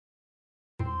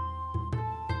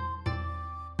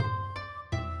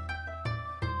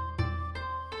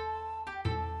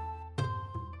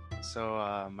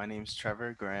My name's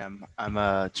Trevor Graham. I'm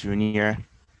a junior,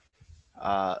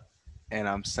 uh, and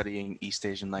I'm studying East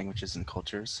Asian languages and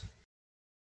cultures.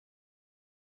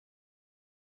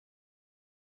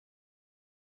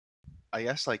 I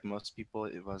guess like most people,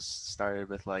 it was started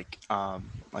with like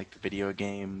the video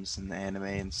games and the anime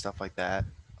and stuff like that.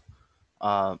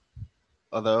 Uh,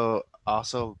 Although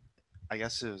also, I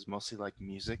guess it was mostly like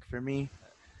music for me.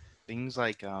 Things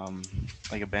like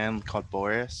a band called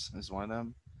Boris is one of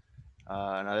them.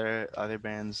 Another other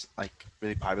bands like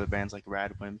really popular bands like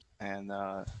Radwimp and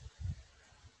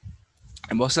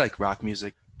mostly like rock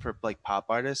music. For like pop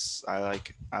artists, I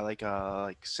like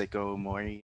Seiko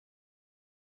Mori.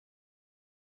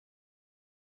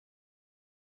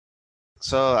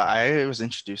 So I was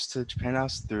introduced to Japan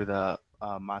House through the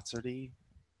Matsuri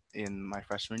in my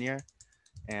freshman year,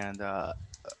 and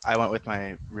I went with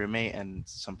my roommate and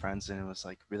some friends, and it was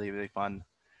like really fun.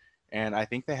 And I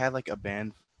think they had like a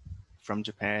band from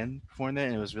Japan performing there,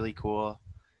 and it was really cool.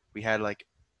 We had like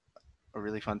a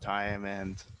really fun time,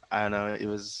 and I don't know, it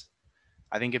was.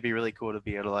 I think it'd be really cool to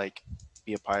be able to like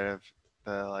be a part of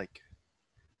the like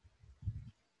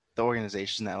the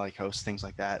organization that like hosts things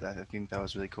like that. I think that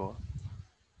was really cool.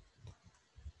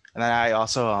 And then I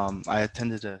also I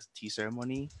attended a tea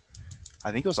ceremony.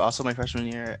 I think it was also my freshman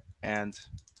year, and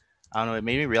I don't know. It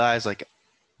made me realize like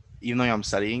even though I'm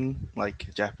studying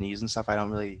like Japanese and stuff, I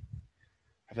don't really.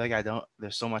 I feel like I don't.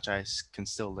 There's so much can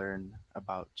still learn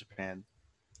about Japan,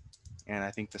 and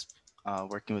I think this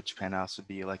working with Japan House would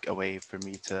be like a way for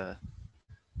me to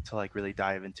like really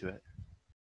dive into it.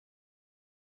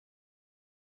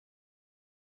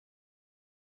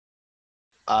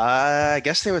 I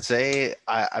guess they would say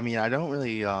I mean I don't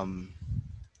really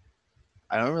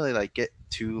like get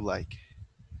too like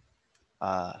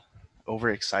uh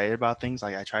overexcited about things.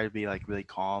 Like I try to be like really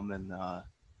calm and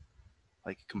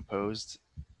like composed.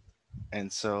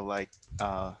 And so like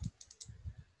uh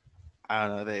I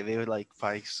don't know, they would like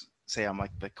probably say I'm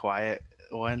like the quiet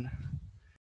one.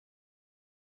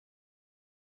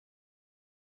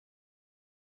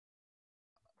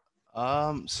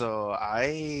 So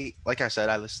I like I said,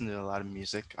 I listen to a lot of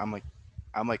music. I'm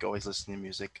like always listening to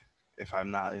music if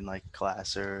I'm not in like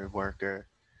class or work or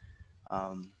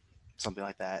um something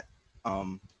like that.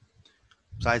 Um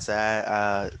Besides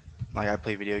that, like I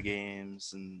play video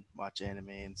games and watch anime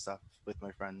and stuff with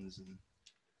my friends, and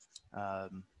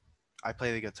um, I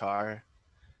play the guitar.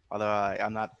 Although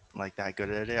I'm not like that good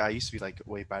at it. I used to be like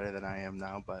way better than I am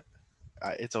now, but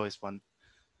it's always fun.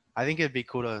 I think it'd be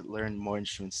cool to learn more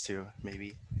instruments too,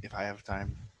 maybe if I have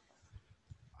time.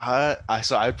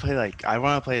 I'd play like I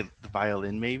want to play the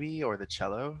violin maybe or the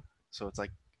cello. So it's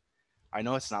like I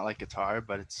know it's not like guitar,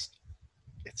 but it's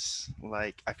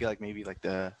like I feel like maybe like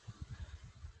the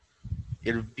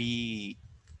it would be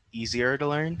easier to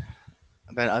learn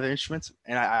than other instruments,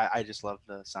 and I just love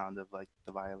the sound of like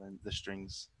the violin, the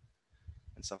strings,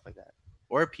 and stuff like that.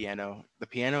 Or a piano. The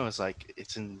piano is like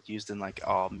used in like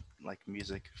all like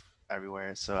music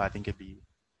everywhere, so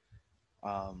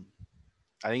um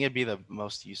I think it'd be the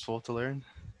most useful to learn.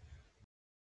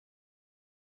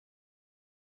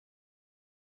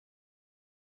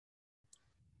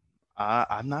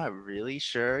 I'm not really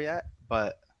sure yet,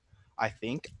 but I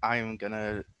think I'm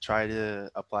gonna try to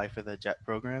apply for the JET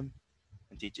program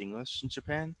and teach English in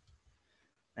Japan,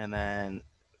 and then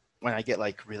when I get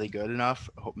like really good enough,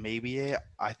 maybe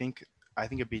I think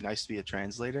it'd be nice to be a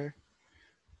translator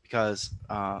because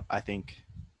I think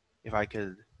if I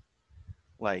could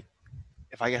like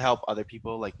if I could help other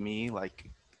people like me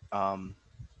um,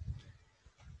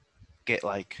 get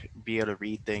like be able to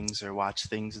read things or watch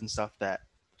things and stuff that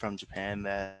from Japan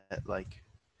that like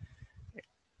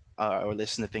or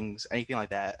listen to things anything like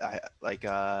that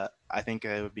I think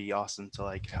it would be awesome to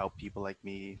like help people like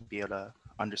me be able to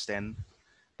understand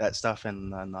that stuff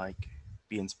and then like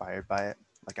be inspired by it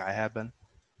like I have been.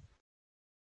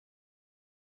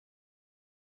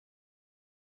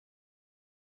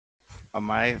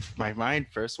 My mind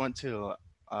first went to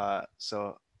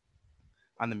so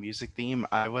on the music theme.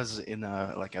 I was in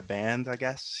a like a band, I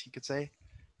guess you could say,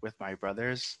 with my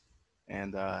brothers,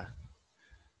 and I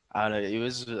don't know. It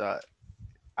was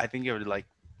I think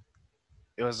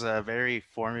it was a very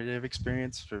formative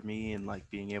experience for me and like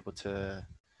being able to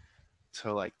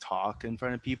like talk in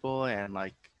front of people and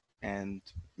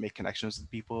make connections with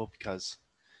people because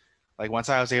like once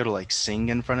I was able to like sing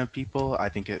in front of people, I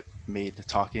think it made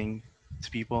talking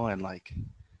to people and like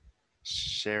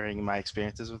sharing my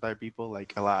experiences with other people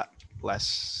like a lot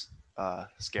less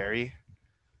scary,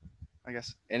 I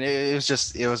guess. And it was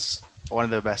just it was one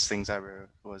of the best things ever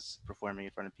was performing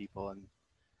in front of people and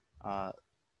uh,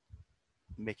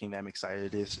 making them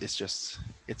excited is just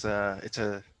it's a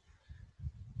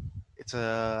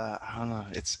I don't know,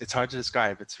 it's hard to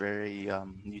describe. It's very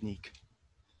unique.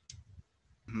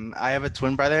 I have a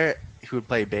twin brother who would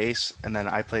play bass, and then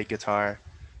I play guitar,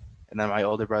 and then my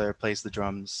older brother plays the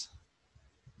drums,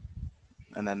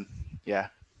 and then yeah,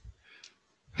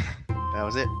 that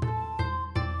was it.